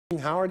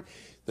Howard,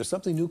 there's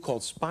something new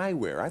called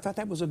spyware. I thought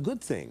that was a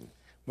good thing.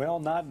 Well,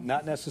 not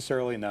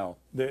necessarily, no.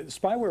 The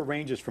spyware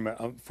ranges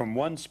from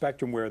one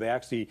spectrum where they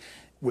actually,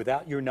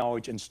 without your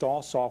knowledge,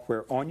 install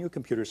software on your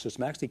computer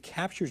system, actually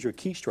captures your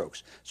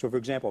keystrokes. So, for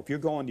example, if you're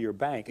going to your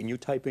bank and you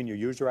type in your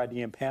user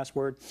ID and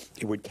password,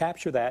 it would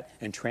capture that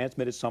and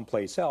transmit it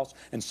someplace else,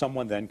 and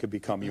someone then could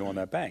become you on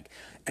that bank.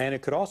 And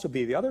it could also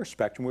be the other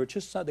spectrum where it's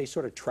just they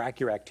sort of track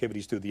your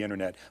activities through the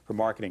internet for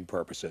marketing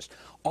purposes.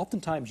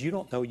 Oftentimes, you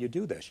don't know you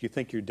do this. You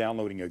think you're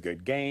downloading a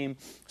good game,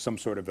 some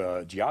sort of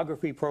a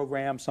geography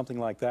program, something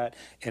like that,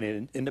 and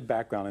it in the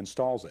background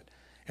installs it.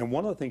 And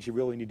one of the things you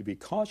really need to be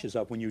cautious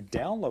of when you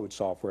download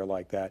software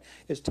like that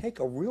is take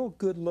a real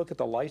good look at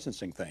the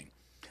licensing thing.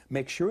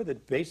 Make sure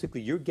that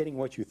basically you're getting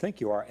what you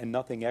think you are and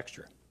nothing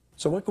extra.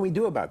 So what can we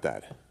do about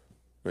that?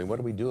 I mean, what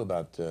do we do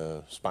about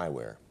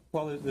spyware?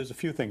 Well, there's a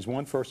few things.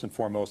 One, first and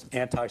foremost,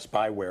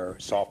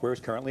 anti-spyware software is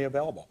currently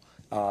available,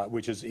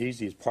 which is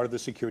easy. It's part of the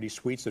security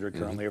suites that are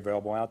currently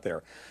available out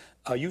there.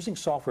 Using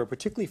software,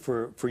 particularly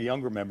for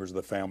younger members of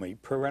the family,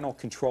 parental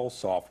control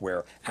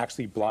software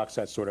actually blocks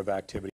that sort of activity.